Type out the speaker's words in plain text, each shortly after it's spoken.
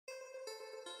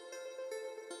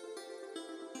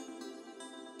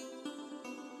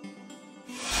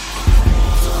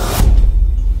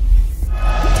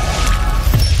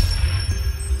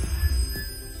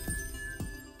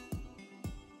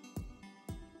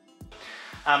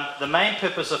The main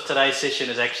purpose of today's session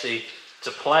is actually to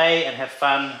play and have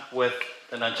fun with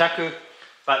the Nunchaku,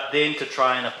 but then to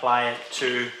try and apply it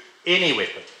to any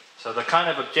weapon. So the kind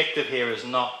of objective here is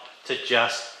not to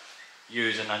just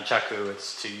use a Nunchaku,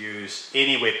 it's to use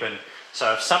any weapon.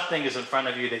 So if something is in front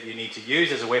of you that you need to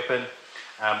use as a weapon,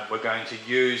 we're going to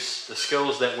use the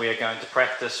skills that we are going to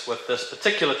practice with this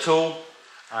particular tool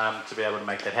to be able to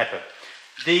make that happen.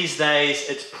 These days,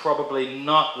 it's probably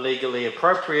not legally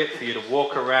appropriate for you to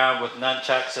walk around with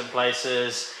nunchucks in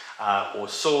places, or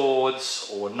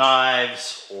swords, or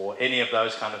knives, or any of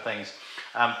those kind of things.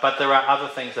 But there are other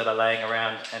things that are laying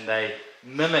around and they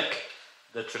mimic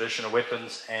the traditional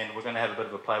weapons, and we're going to have a bit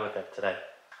of a play with that today.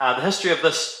 The history of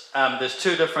this, there's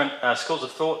two different schools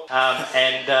of thought,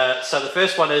 so the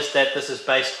first one is that this is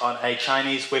based on a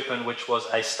Chinese weapon which was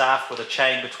a staff with a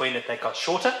chain between it that got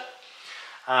shorter.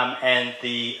 And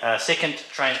the second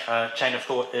chain of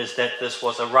thought is that this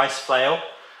was a rice flail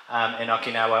in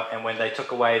Okinawa, and when they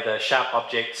took away the sharp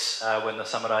objects when the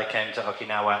samurai came to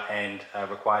Okinawa and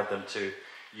required them to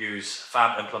use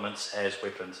farm implements as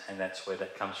weapons, and that's where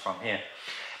that comes from here.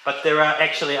 But there are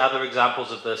actually other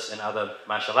examples of this in other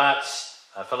martial arts,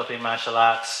 Philippine martial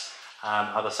arts,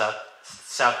 other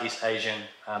Southeast Asian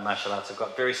martial arts have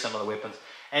got very similar weapons.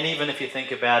 And even if you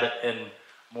think about it in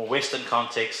more Western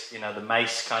context, you know, the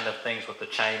mace kind of things with the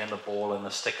chain and the ball and the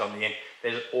stick on the end,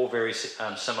 they're all very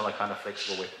similar kind of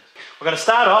flexible weapons. We're going to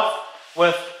start off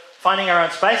with finding our own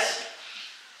space,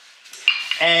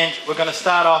 and we're going to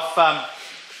start off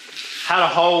how to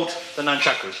hold the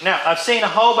Nunchaku. Now, I've seen a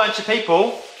whole bunch of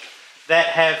people that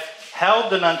have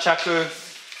held the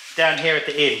Nunchaku down here at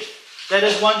the end. That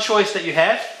is one choice that you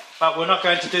have, but we're not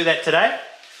going to do that today.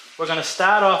 We're going to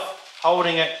start off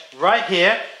holding it right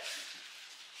here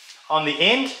on the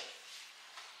end,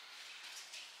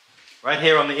 right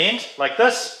here on the end, like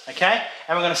this, okay?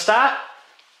 And we're going to start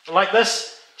like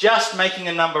this, just making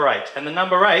a number 8. And the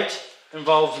number 8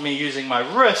 involves me using my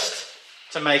wrist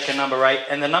to make a number 8,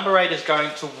 and the number 8 is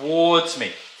going towards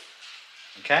me,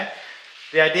 okay?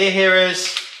 The idea here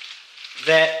is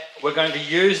that we're going to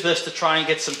use this to try and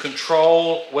get some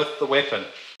control with the weapon.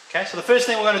 Okay, so the first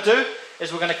thing we're going to do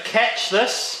is we're going to catch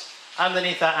this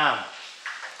underneath our arm.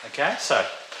 Okay, so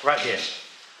right here.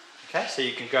 Okay, so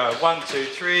you can go 1, 2,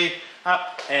 3,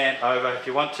 up and over if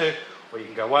you want to, or you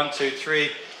can go 1, 2, 3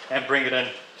 and bring it in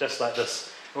just like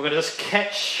this. We're going to just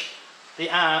catch the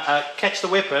arm, catch the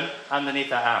weapon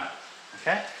underneath our arm.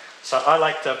 Okay, so I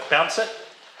like to bounce it.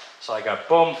 So I go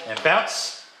boom and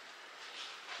bounce.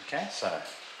 Okay, so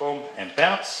boom and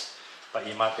bounce, but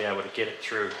you might be able to get it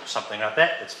through something like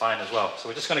that. It's fine as well. So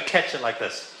we're just going to catch it like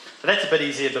this. So that's a bit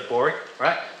easier, a bit boring,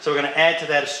 right? So we're going to add to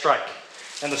that a strike.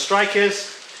 And the strike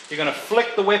is, you're going to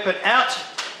flick the weapon out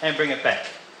and bring it back.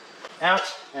 Out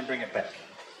and bring it back.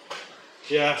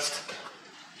 Just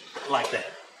like that.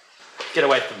 Get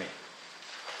away from me.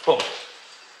 Boom.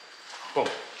 Boom.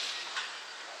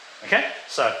 Okay,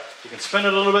 so you can spin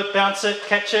it a little bit, bounce it,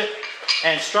 catch it,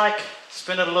 and strike.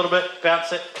 Spin it a little bit,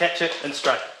 bounce it, catch it, and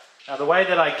strike. Now the way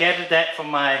that I gathered that from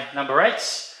my number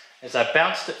 8s is I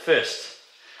bounced it first,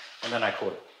 and then I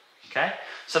caught it. Okay,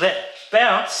 so that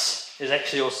bounce is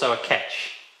actually also a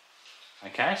catch.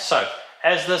 Okay, so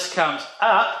as this comes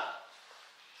up,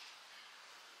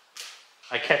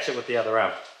 I catch it with the other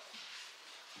arm.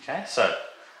 Okay, so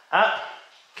up,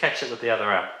 catch it with the other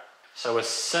arm. So we're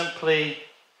simply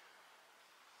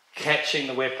catching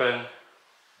the weapon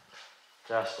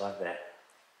just like that.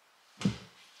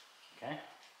 Okay,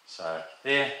 so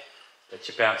there, that's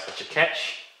your bounce, that's your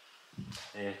catch.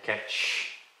 There,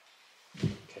 catch,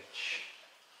 catch,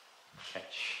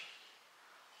 catch,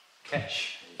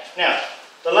 catch. Now,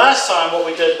 the last time what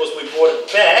we did was we brought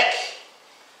it back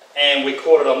and we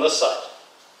caught it on this side.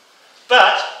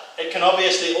 But it can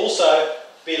obviously also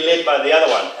be led by the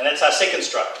other one, and that's our second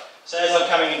strike. So as I'm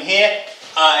coming in here,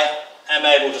 I am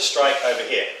able to strike over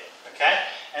here, okay?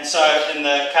 And so in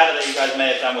the kata that you guys may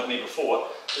have done with me before,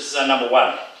 this is our number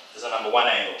 1. This is our number 1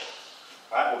 angle.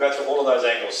 All right, we'll go through all of those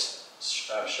angles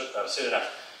soon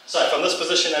enough. So from this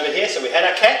position over here, so we had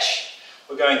our catch,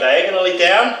 we're going diagonally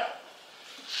down,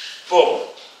 boom.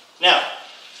 Now,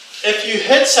 if you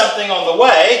hit something on the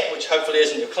way, which hopefully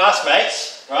isn't your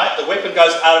classmates, right, the weapon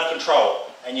goes out of control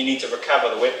and you need to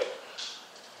recover the weapon.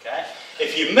 Okay?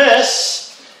 If you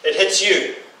miss, it hits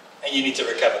you and you need to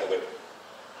recover the weapon.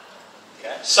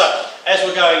 Okay? So, as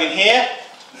we're going in here,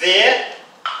 there,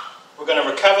 we're going to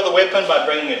recover the weapon by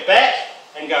bringing it back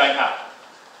and going up.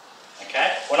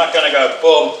 Okay? We're not going to go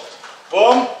boom,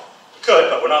 boom. We could,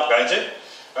 but we're not going to.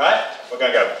 Right? We're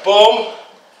going to go boom,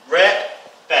 wrap,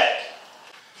 back.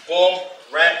 Boom,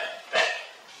 wrap, back.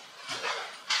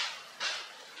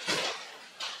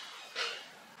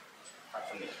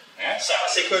 so our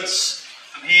sequence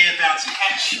from here, bounce and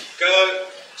catch, go,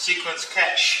 sequence,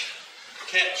 catch,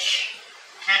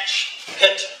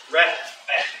 hit, wrap,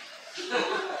 back.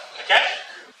 Okay?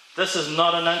 This is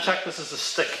not a nunchuck, this is a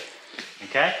stick.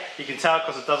 Okay? You can tell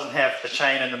because it doesn't have a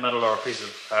chain in the middle or a piece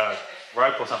of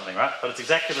rope or something, right? But it's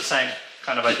exactly the same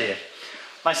kind of idea.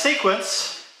 My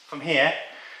sequence from here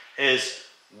is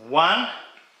 1,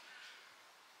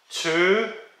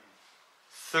 2,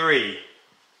 3,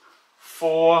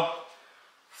 4,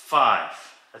 5.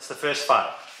 That's the first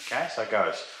 5. Okay, so it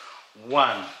goes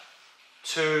 1,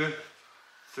 2,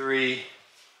 3,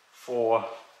 4,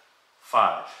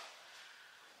 5.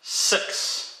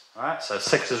 6. Alright, so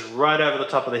 6 is right over the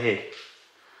top of the head.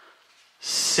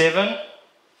 7,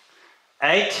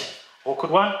 8,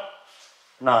 awkward one,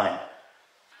 9.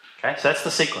 Okay, so that's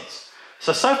the sequence.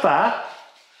 So far,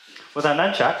 with our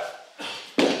nunchuck,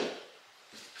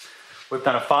 we've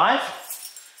done a 5.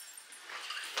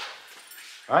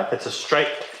 Right, that's a straight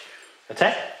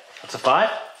attack. That's a 5.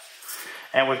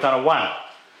 And we've done a 1.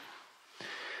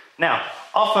 Now,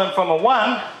 often from a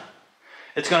 1,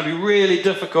 it's going to be really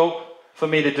difficult for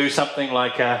me to do something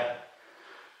like a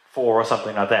 4 or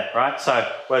something like that, right?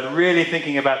 So we're really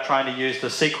thinking about trying to use the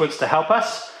sequence to help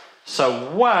us. So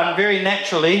 1 very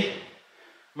naturally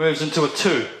moves into a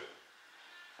 2.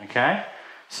 Okay?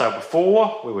 So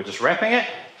before we were just wrapping it.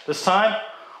 This time,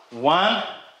 1,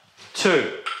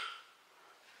 2,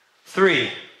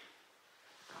 3,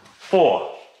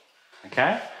 4.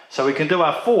 Okay? So we can do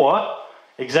our 4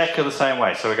 exactly the same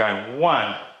way. So we're going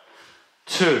 1,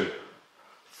 2,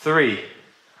 3,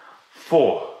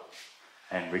 4,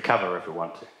 and recover if we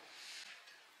want to.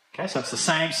 Okay, so it's the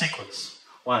same sequence.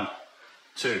 1,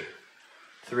 2,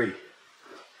 3,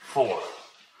 4,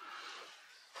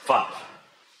 5.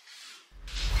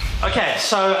 Okay,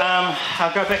 so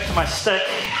I'll go back to my stick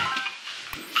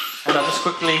and I'll just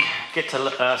quickly get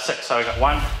to 6. So we got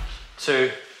 1,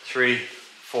 2, 3,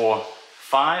 4,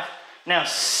 5. Now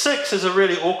 6 is a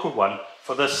really awkward one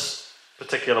for this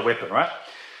particular weapon, right?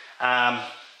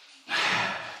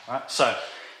 Right, so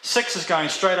 6 is going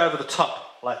straight over the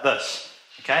top like this.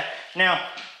 Okay. Now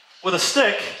with a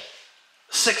stick,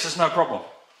 6 is no problem.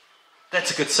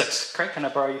 That's a good 6. Craig, can I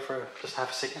borrow you for just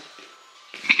half a second?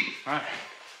 Right.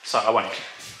 So I won't.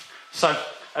 So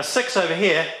a 6 over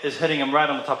here is hitting him right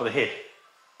on the top of the head.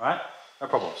 Right? No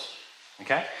problems.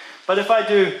 Okay. But if I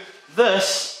do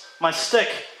this, my stick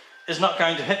is not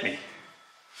going to hit me.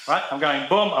 Right? I'm going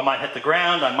boom. I might hit the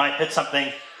ground. I might hit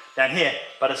something down here,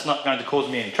 but it's not going to cause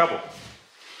me any trouble.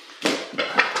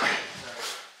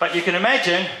 But you can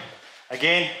imagine,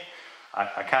 again,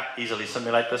 I can't easily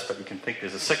simulate this, but you can think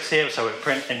there's a 6 here, so we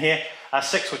print in here. Our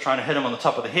 6, we're trying to hit him on the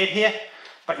top of the head here.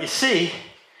 But you see,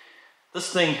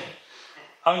 this thing,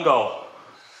 own goal,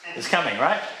 is coming,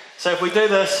 right? So if we do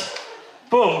this,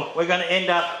 boom, we're going to end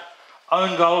up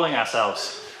own goaling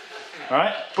ourselves.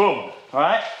 Right? Boom.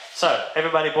 Right? So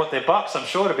everybody bought their box, I'm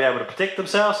sure, to be able to protect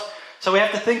themselves. So we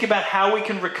have to think about how we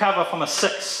can recover from a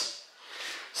 6.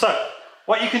 So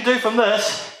what you can do from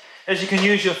this is you can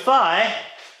use your thigh,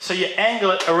 so you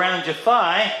angle it around your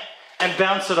thigh and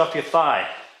bounce it off your thigh.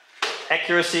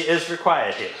 Accuracy is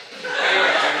required here.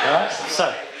 Right?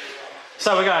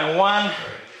 So we're going 1,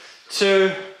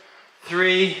 2,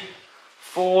 3,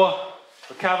 4,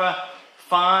 recover,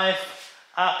 5,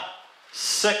 up,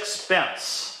 6,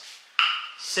 bounce,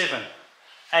 7,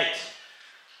 8,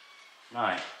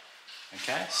 9.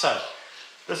 Okay, so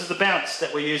this is the bounce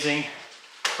that we're using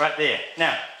right there.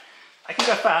 Now, I can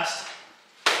go fast,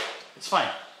 it's fine.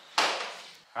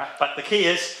 Right? But the key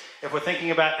is, if we're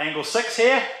thinking about angle 6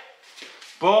 here,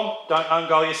 boom, don't own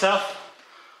goal yourself.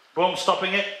 Boom,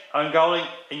 stopping it, own goaling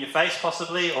in your face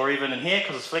possibly, or even in here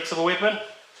because it's a flexible weapon.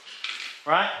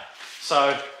 Right?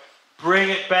 So bring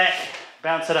it back,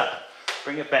 bounce it up,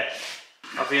 bring it back.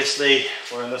 Obviously,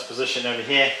 we're in this position over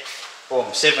here. Boom,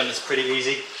 7 is pretty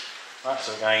easy. Right,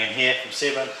 so we're going in here from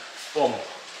 7, boom.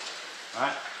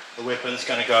 Right, the weapon's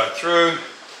going to go through,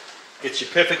 gets you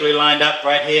perfectly lined up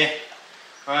right here,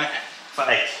 right, for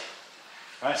 8.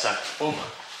 Right, so boom,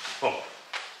 boom,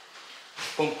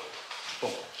 boom,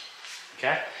 boom.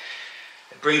 Okay,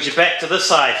 it brings you back to this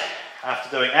side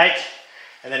after doing 8,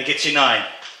 and then it gets you 9.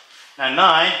 Now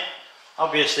 9,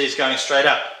 obviously, is going straight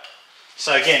up.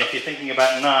 So again, if you're thinking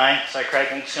about 9, so Craig,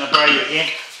 I'm just going to borrow you again.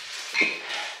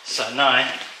 So 9.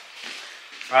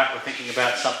 Right, we're thinking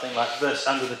about something like this,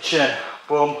 under the chin,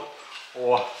 boom,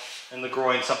 or in the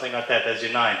groin, something like that. There's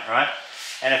your 9, right?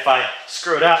 And if I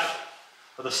screw it up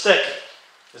with a stick,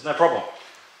 there's no problem.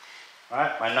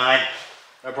 Right, my 9,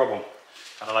 no problem.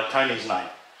 Kind of like Tony's 9.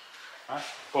 Right,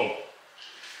 boom.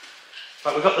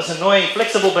 But we've got this annoying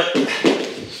flexible bit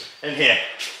in here.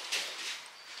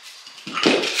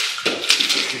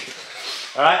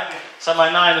 Alright, so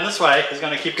my 9 in this way is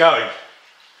going to keep going.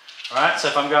 Alright, so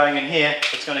if I'm going in here,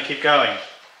 it's going to keep going.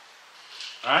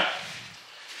 Alright,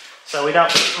 so we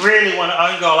don't really want to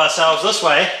own goal ourselves this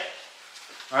way.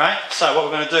 Alright, so what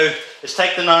we're going to do is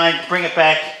take the 9, bring it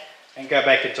back, and go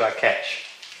back into our catch.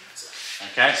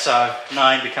 Okay, so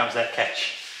 9 becomes that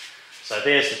catch. So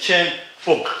there's the chin,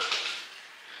 boom.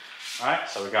 Alright,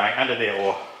 so we're going under there,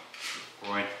 or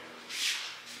in,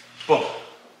 boom.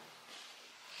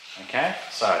 Okay,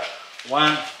 so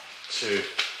 1, 2,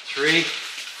 3,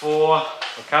 4,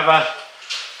 recover,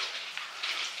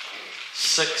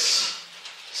 6,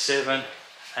 7,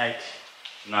 8,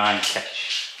 9,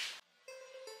 catch.